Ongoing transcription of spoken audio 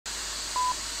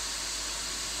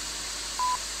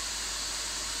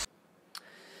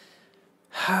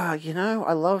You know,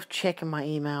 I love checking my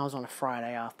emails on a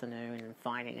Friday afternoon and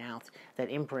finding out that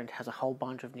Imprint has a whole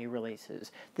bunch of new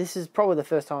releases. This is probably the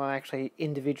first time I'm actually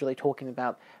individually talking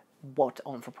about what's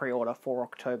on for pre-order for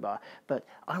October, but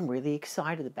I'm really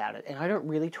excited about it, and I don't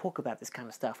really talk about this kind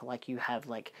of stuff like you have,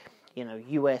 like, you know,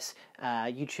 US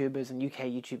YouTubers and UK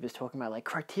YouTubers talking about, like,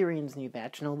 Criterion's new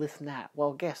batch and all this and that.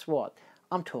 Well, guess what?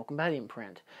 I'm talking about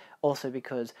Imprint. Also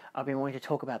because I've been wanting to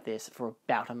talk about this for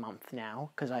about a month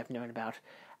now, because I've known about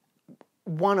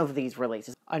one of these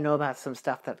releases. I know about some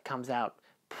stuff that comes out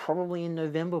probably in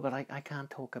November, but I can't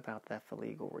talk about that for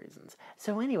legal reasons.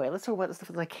 So anyway, let's talk about the stuff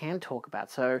that I can talk about.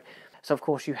 So of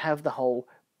course you have the whole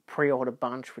pre-order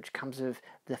bunch, which comes with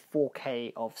the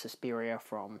 4K of Suspiria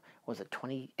from, was it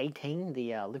 2018,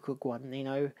 the Luca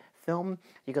Guadagnino film.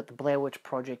 You got the Blair Witch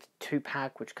Project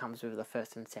 2-pack, which comes with the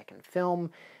first and second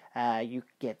film. You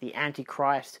get the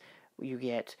Antichrist, you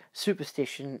get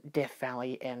Superstition, Death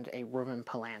Valley, and a Roman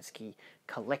Polanski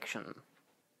collection.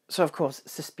 So of course,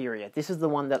 Suspiria. This is the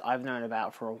one that I've known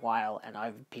about for a while, and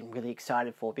I've been really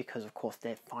excited for because, of course,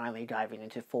 they're finally diving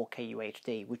into 4K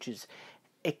UHD, which is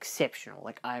exceptional.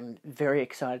 Like, I'm very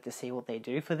excited to see what they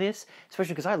do for this,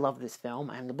 especially because I love this film,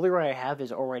 and the Blu-ray I have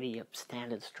is already a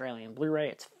standard Australian Blu-ray.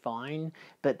 It's fine,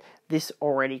 but this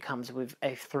already comes with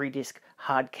a 3-disc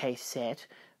hard case set.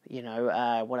 You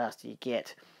know, what else do you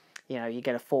get? You know, you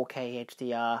get a 4K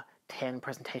HDR 10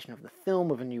 presentation of the film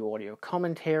with a new audio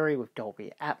commentary with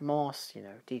Dolby Atmos, you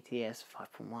know, DTS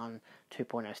 5.1,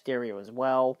 2.0 stereo as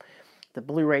well. The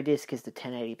Blu-ray disc is the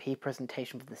 1080p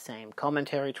presentation with the same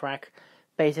commentary track.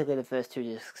 Basically, the first two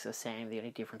discs are the same. The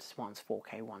only difference is one's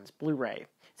 4K, one's Blu-ray.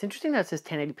 It's interesting that it says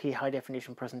 1080p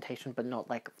high-definition presentation, but not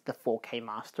like the 4K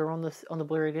master on the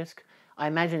Blu-ray disc. I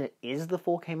imagine it is the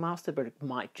 4K master, but it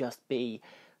might just be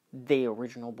the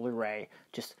original Blu-ray,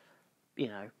 just, you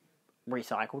know,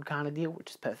 recycled kind of deal,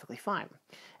 which is perfectly fine.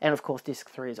 And of course, disc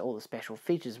 3 is all the special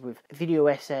features with video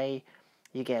essay.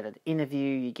 You get an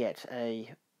interview. You get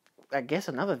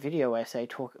another video essay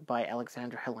by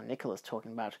Alexandra Helen Nicholas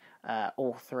talking about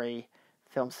all three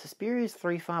films. Suspiria's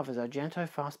 3 fathers, Argento,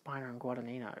 Fassbinder, and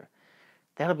Guadagnino.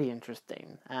 That'll be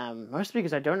interesting. Mostly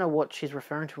because I don't know what she's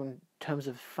referring to in terms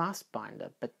of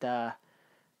Fassbinder, but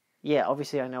yeah,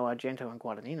 obviously I know Argento and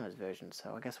Guadagnino's version,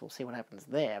 so I guess we'll see what happens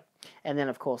there. And then,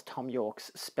 of course, Tom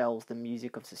York's Spells the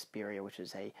Music of Suspiria, which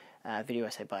is a video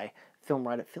essay by film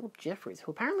writer Philip Jeffries,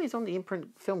 who apparently is on the Imprint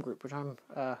film group, which I'm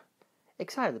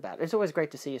excited about. It's always great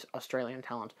to see Australian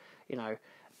talent, you know,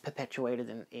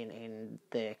 perpetuated in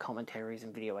their commentaries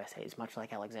and video essays, much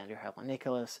like Alexandra Helen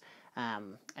Nicholas,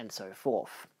 and so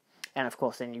forth. And of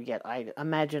course, then you get, I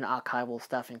imagine, archival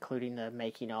stuff, including the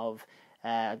making of,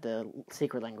 the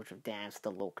Secret Language of Dance, the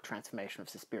look, transformation of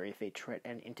Suspiria featurette,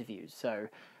 and interviews. So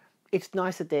it's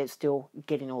nice that they're still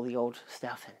getting all the old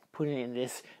stuff and putting it in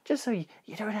this, just so you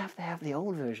don't have to have the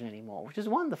old version anymore, which is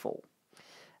wonderful.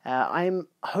 I'm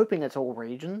hoping it's all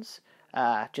regions,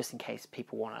 just in case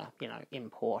people want to, you know,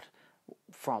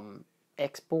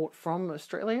 export from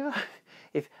Australia.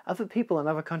 If other people in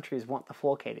other countries want the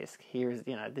 4K disc, here's,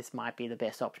 you know, this might be the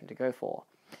best option to go for.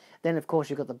 Then, of course,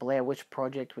 you've got the Blair Witch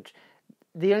Project, which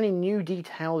the only new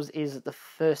details is that the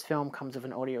first film comes with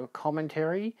an audio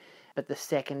commentary, but the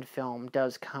second film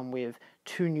does come with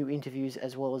 2 new interviews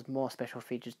as well as more special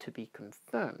features to be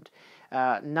confirmed.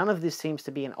 None of this seems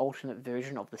to be an alternate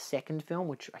version of the second film,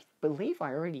 which I believe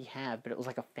I already have, but it was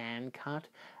like a fan cut.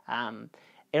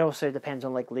 It also depends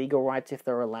on, like, legal rights if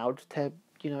they're allowed to,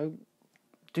 you know,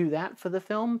 do that for the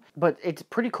film. But it's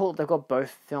pretty cool that they've got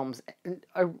both films.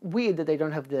 Weird that they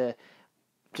don't have the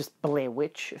just Blair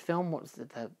Witch film. What was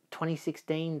it, the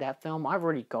 2016, that film? I've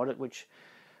already got it, which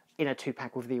in a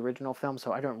 2-pack with the original film,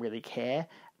 so I don't really care.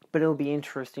 But it'll be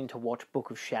interesting to watch Book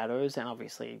of Shadows, and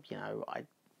obviously, you know, I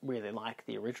really like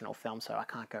the original film, so I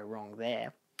can't go wrong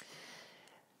there.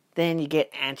 Then you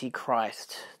get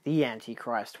Antichrist, the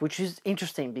Antichrist, which is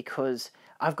interesting because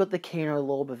I've got the Kino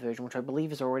Lorber version, which I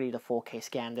believe is already the 4K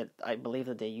scan that I believe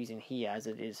that they're using here as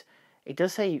it is. It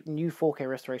does say new 4K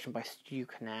restoration by Stu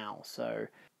Canal, so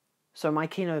my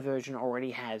Kino version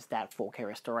already has that 4K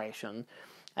restoration.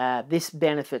 This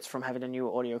benefits from having a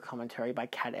new audio commentary by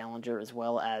Kat Ellinger, as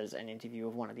well as an interview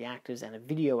of one of the actors and a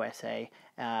video essay,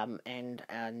 and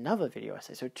another video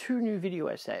essay. So 2 new video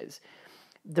essays.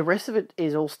 The rest of it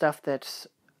is all stuff that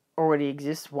already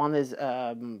exists. One is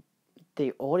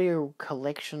the audio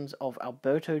collections of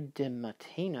Alberto De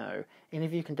Martino,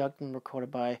 interview conducted and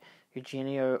recorded by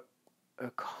Eugenio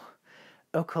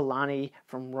Ocolani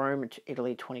from Rome,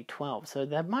 Italy, 2012. So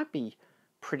that might be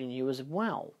pretty new as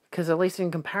well. Because at least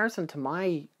in comparison to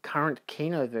my current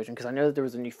Kino version, because I know that there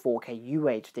was a new 4K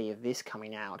UHD of this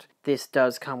coming out, this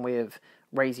does come with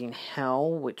Raising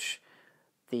Hell, which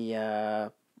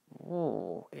the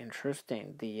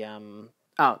interesting.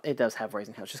 It does have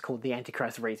Raising Hell. It's just called The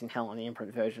Antichrist Raising Hell on the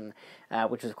Imprint version,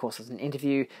 which is, of course, is an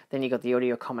interview. Then you got the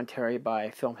audio commentary by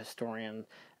film historian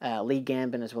Lee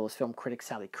Gambin, as well as film critic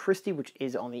Sally Christie, which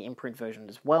is on the Imprint version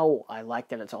as well. I like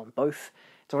that it's on both.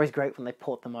 It's always great when they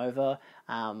port them over,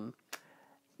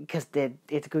 because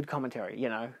it's good commentary,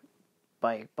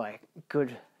 by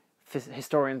good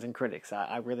historians and critics.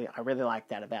 I really like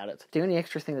that about it. The only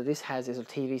extra thing that this has is a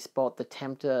TV spot, the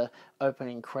Tempter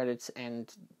opening credits,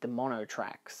 and the mono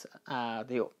tracks,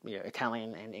 the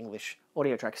Italian and English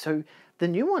audio tracks. So the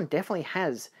new one definitely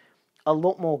has a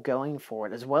lot more going for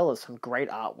it, as well as some great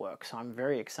artwork. So I'm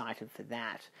very excited for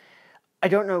that. I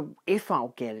don't know if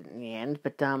I'll get it in the end,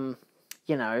 but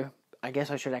I guess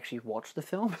I should actually watch the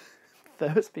film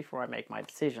first before I make my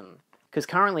decision. Because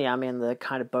currently I'm in the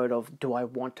kind of boat of, do I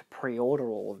want to pre-order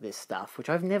all of this stuff, which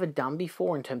I've never done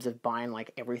before in terms of buying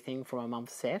like everything from a month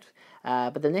set.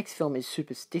 But the next film is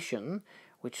Superstition,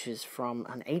 which is from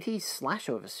an 80s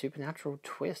slasher with a supernatural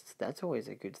twist. That's always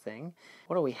a good thing.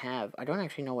 What do we have? I don't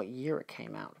actually know what year it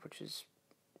came out, which is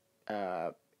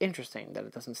interesting that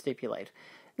it doesn't stipulate.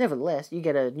 Nevertheless, you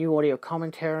get a new audio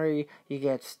commentary, you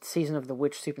get Season of the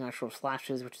Witch Supernatural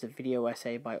Slashes, which is a video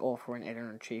essay by author and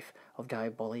editor-in-chief of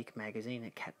Diabolique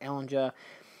magazine, Kat Ellinger.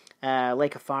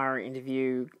 Lake of Fire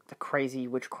interview, the Crazy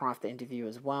Witchcraft interview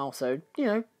as well. So,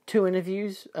 2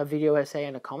 interviews, a video essay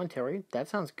and a commentary. That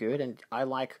sounds good, and I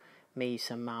like me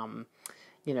some,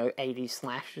 80s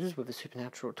slashes with a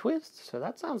supernatural twist, so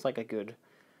that sounds like a good,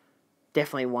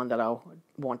 definitely one that I'll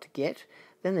want to get.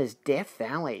 Then there's Death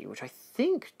Valley, which I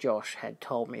think Josh had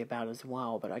told me about as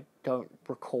well, but I don't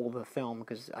recall the film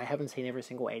because I haven't seen every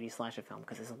single 80s slasher film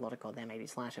because there's a lot of goddamn 80s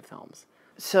slasher films.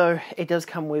 So it does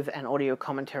come with an audio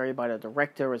commentary by the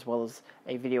director, as well as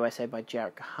a video essay by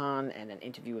Jarrett Kahan and an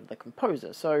interview with the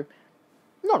composer. So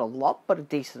not a lot, but a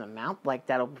decent amount. Like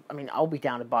I'll be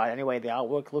down to buy it anyway. The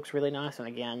artwork looks really nice, and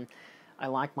again, I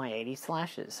like my 80s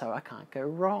slashes, so I can't go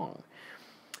wrong.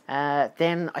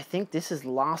 Then I think this is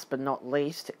last but not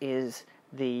least is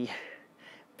the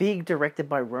big directed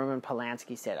by Roman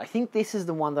Polanski set. I think this is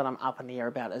the one that I'm up in the air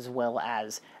about, as well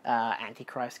as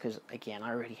Antichrist, because again, I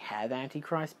already have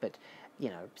Antichrist, but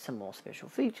some more special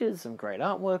features, some great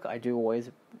artwork. I do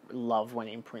always love when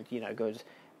Imprint goes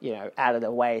out of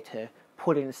their way to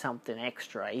put in something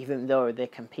extra, even though they're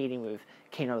competing with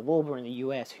Kino Lorber in the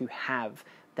US, who have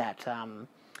that 4K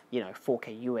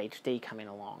UHD coming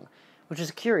along. Which is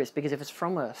curious, because if it's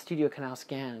from a Studio Canal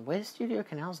scan, where's Studio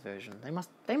Canal's version? They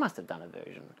must have done a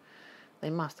version. They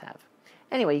must have.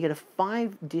 Anyway, you get a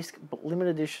 5-disc limited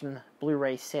edition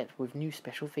Blu-ray set with new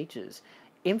special features.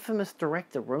 Infamous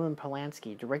director Roman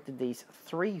Polanski directed these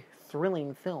 3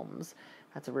 thrilling films.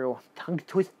 That's a real tongue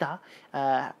twister,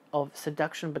 of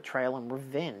seduction, betrayal, and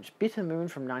revenge. Bitter Moon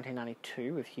from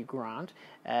 1992 with Hugh Grant.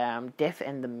 Death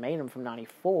and the Maiden from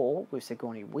 1994 with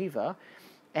Sigourney Weaver.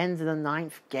 And The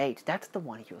Ninth Gate. That's the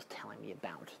one he was telling me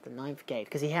about. The Ninth Gate.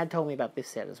 Because he had told me about this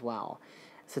set as well.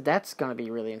 So that's going to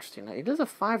be really interesting. It is a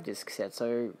 5-disc set.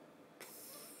 So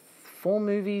 4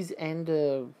 movies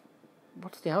and...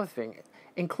 what's the other thing? It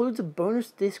includes a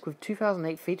bonus disc with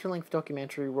 2008 feature-length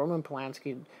documentary Roman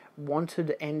Polanski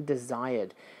Wanted and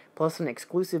Desired. Plus an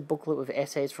exclusive booklet with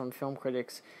essays from film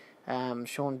critics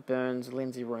Sean Burns,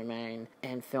 Lindsay Romaine,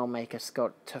 and filmmaker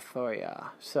Scott Tafoya.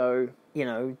 So,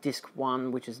 disc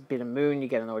 1, which is Bitter Moon, you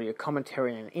get an audio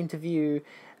commentary and an interview.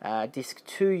 Disc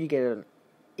 2, you get an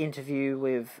interview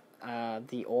with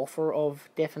the author of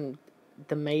Death and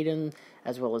the Maiden,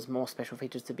 as well as more special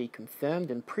features to be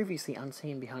confirmed and previously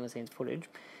unseen behind-the-scenes footage.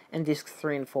 And disc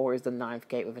 3 and 4 is The Ninth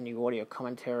Gate with a new audio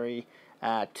commentary,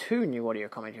 2 new audio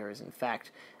commentaries, in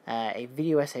fact. A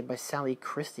video essay by Sally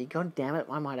Christie. God damn it,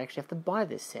 I might actually have to buy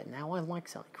this set now. I like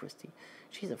Sally Christie.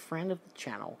 She's a friend of the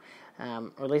channel,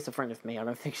 or at least a friend of me. I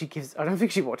don't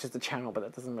think she watches the channel, but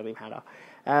that doesn't really matter.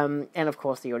 And of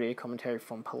course, the audio commentary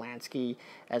from Polanski,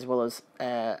 as well as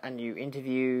a new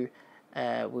interview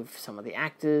with some of the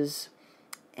actors,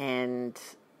 and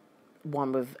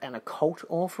one with an occult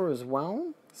author as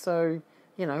well. So,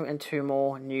 and 2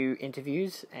 more new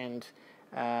interviews, and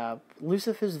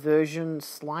Lucifer's version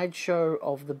slideshow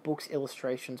of the book's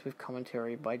illustrations with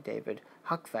commentary by David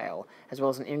Huckvale, as well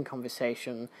as an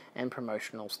in-conversation and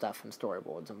promotional stuff and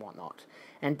storyboards and whatnot.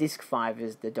 And disc 5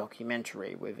 is the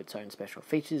documentary with its own special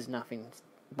features, nothing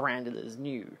branded as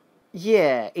new.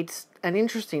 Yeah, it's an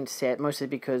interesting set, mostly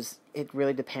because it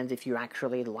really depends if you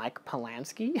actually like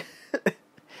Polanski.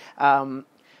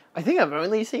 I think I've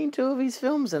only seen 2 of his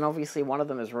films, and obviously one of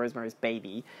them is Rosemary's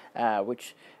Baby,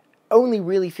 which only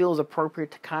really feels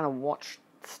appropriate to kind of watch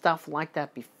stuff like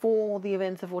that before the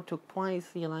events of what took place.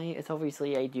 You know, it's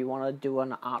obviously a do you want to do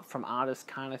an art from artist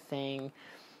kind of thing,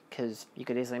 because you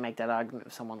could easily make that argument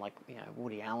with someone like, you know,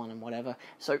 Woody Allen and whatever.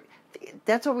 So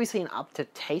that's obviously an up to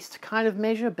taste kind of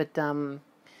measure, but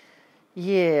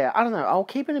yeah, I don't know. I'll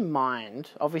keep it in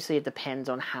mind. Obviously, it depends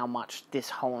on how much this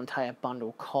whole entire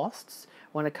bundle costs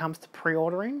when it comes to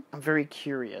pre-ordering. I'm very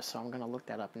curious, so I'm going to look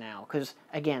that up now. Because,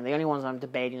 again, the only ones I'm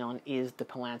debating on is the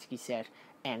Polanski set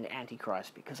and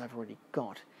Antichrist, because I've already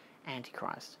got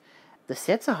Antichrist. The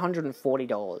set's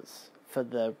 $140 for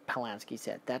the Polanski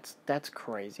set. That's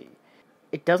crazy.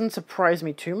 It doesn't surprise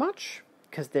me too much,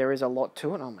 because there is a lot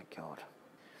to it. Oh my god.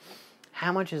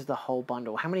 How much is the whole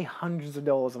bundle? How many hundreds of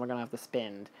dollars am I going to have to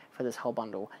spend for this whole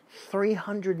bundle?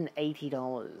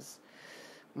 $380.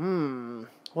 Well,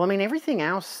 I mean, everything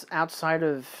else outside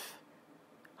of...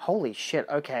 Holy shit,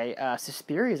 okay.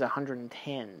 Suspiria is $110.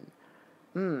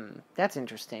 That's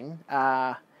interesting.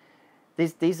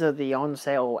 These are the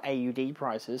on-sale AUD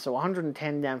prices, so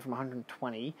 $110 down from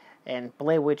 $120, and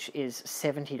Blair Witch is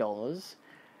 $70.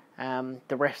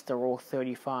 The rest are all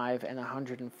 $35 and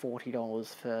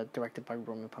 $140 for directed by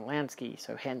Roman Polanski,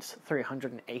 so hence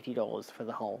 $380 for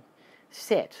the whole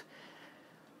set.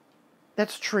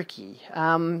 That's tricky.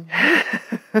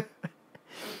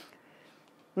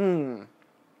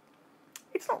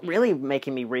 It's not really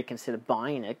making me reconsider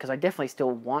buying it, because I definitely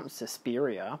still want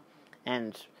Suspiria,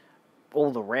 and all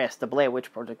the rest. The Blair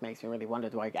Witch Project makes me really wonder,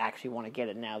 do I actually want to get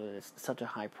it now that it's such a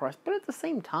high price? But at the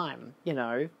same time, you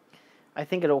know, I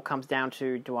think it all comes down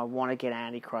to, do I want to get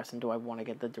Antichrist and do I want to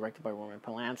get the directed by Roman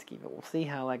Polanski? But we'll see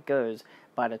how that goes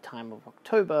by the time of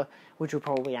October, which will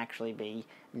probably actually be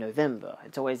November.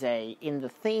 It's always in the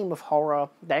theme of horror.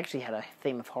 They actually had a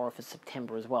theme of horror for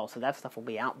September as well, so that stuff will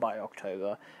be out by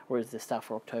October, whereas the stuff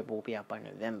for October will be out by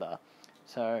November.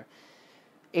 So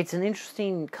it's an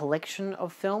interesting collection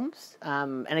of films,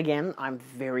 and again, I'm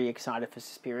very excited for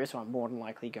Suspiria, so I'm more than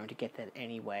likely going to get that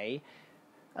anyway.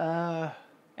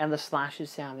 And the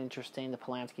slashes sound interesting. The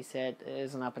Polanski set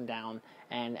is an up and down,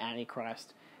 and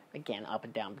Antichrist, again, up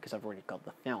and down because I've already got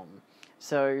the film.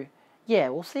 So, yeah,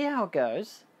 we'll see how it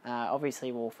goes.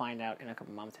 Obviously, we'll find out in a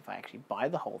couple months if I actually buy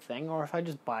the whole thing, or if I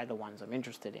just buy the ones I'm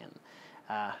interested in.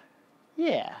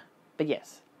 Yeah, but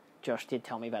yes, Josh did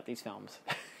tell me about these films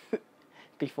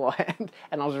beforehand,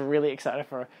 and I was really excited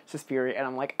for Suspiria, and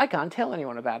I'm like, I can't tell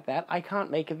anyone about that. I can't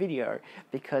make a video,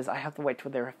 because I have to wait till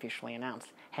they're officially announced.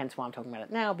 Hence why I'm talking about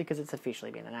it now, because it's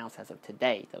officially been announced as of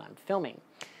today that I'm filming.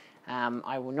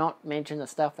 I will not mention the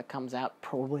stuff that comes out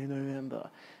probably in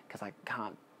November, because I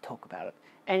can't talk about it.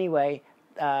 Anyway,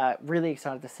 really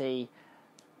excited to see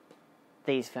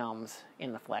these films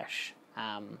in the flesh.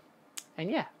 And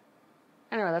yeah.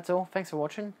 Anyway, that's all. Thanks for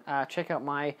watching. Check out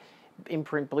my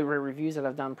Imprint Blu-ray reviews that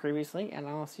I've done previously, and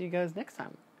I'll see you guys next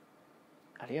time.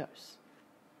 Adios.